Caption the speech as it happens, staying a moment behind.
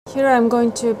Here I'm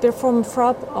going to perform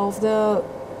FRAP of the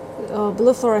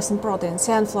blue fluorescent protein,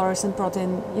 cyan fluorescent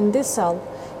protein in this cell,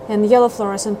 and yellow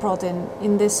fluorescent protein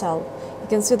in this cell. You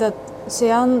can see that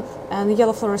cyan and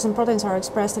yellow fluorescent proteins are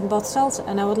expressed in both cells,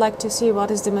 and I would like to see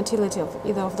what is the motility of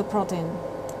either of the protein.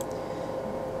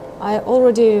 I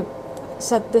already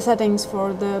set the settings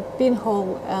for the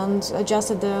pinhole and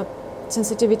adjusted the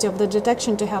sensitivity of the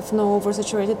detection to have no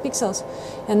oversaturated pixels,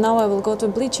 and now I will go to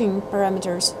bleaching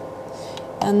parameters.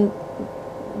 And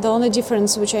the only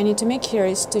difference which I need to make here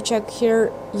is to check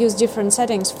here, use different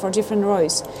settings for different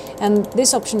rows. And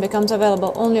this option becomes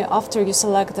available only after you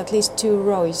select at least 2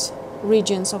 rows,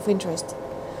 regions of interest.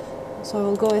 So I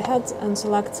will go ahead and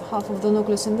select half of the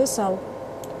nucleus in this cell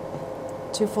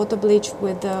to photo bleach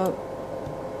with the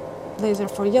laser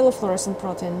for yellow fluorescent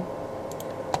protein,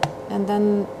 and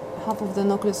then half of the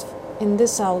nucleus in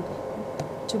this cell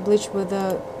to bleach with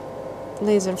the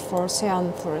laser for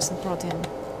cyan fluorescent protein.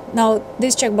 Now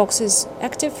this checkbox is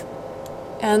active,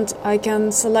 and I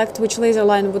can select which laser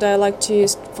line would I like to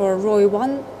use for row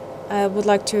 1. I would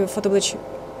like to photobleach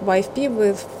YFP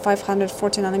with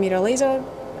 540 nanometer laser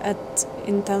at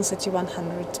intensity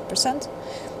 100%.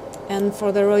 And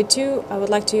for the row 2, I would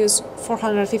like to use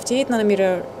 458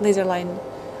 nanometer laser line,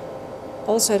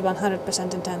 also at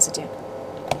 100% intensity.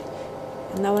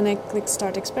 And now when I click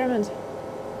Start Experiment,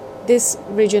 this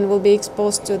region will be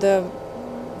exposed to the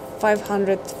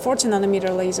 540 nanometer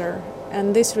laser,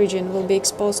 and this region will be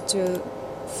exposed to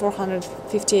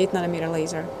 458 nanometer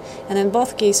laser. And in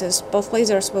both cases, both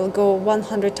lasers will go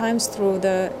 100 times through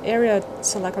the area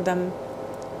selected them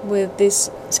with this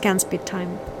scan speed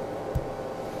time.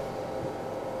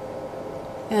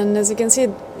 And as you can see,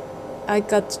 I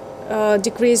got a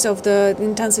decrease of the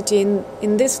intensity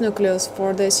in this nucleus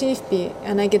for the CFP,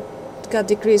 and I got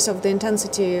decrease of the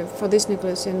intensity for this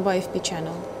nucleus in YFP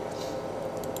channel.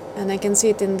 And I can see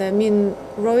it in the min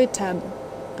row tab.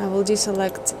 I will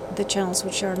deselect the channels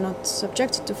which are not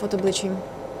subjected to photo bleaching.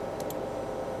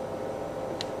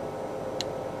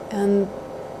 And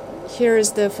here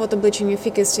is the photo bleaching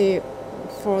efficacy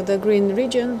for the green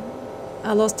region.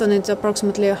 I lost on it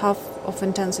approximately half of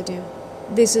intensity.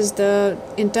 This is the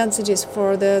intensities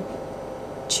for the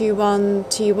G1,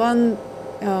 T1,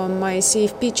 my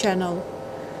CFP channel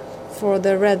for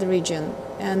the red region.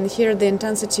 And here the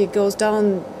intensity goes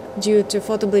down due to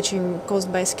photo bleaching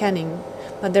caused by scanning,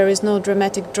 but there is no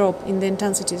dramatic drop in the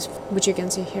intensities, which you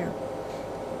can see here.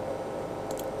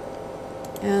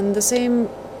 And the same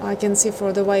I can see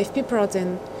for the YFP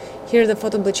protein. Here the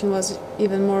photo bleaching was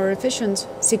even more efficient,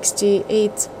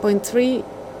 68.3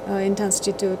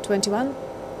 intensity to 21,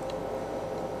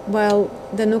 while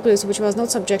the nucleus which was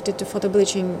not subjected to photo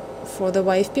bleaching for the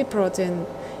YFP protein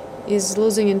is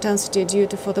losing intensity due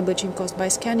to photo bleaching caused by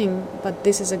scanning, but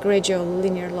this is a gradual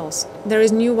linear loss. There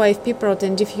is new YFP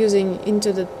protein diffusing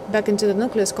back into the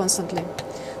nucleus constantly.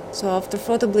 So after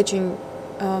photo bleaching,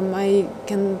 I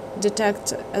can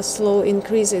detect a slow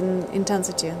increase in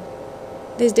intensity.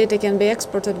 This data can be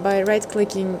exported by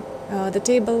right-clicking the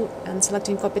table and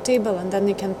selecting Copy Table, and then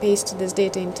you can paste this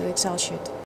data into the Excel sheet.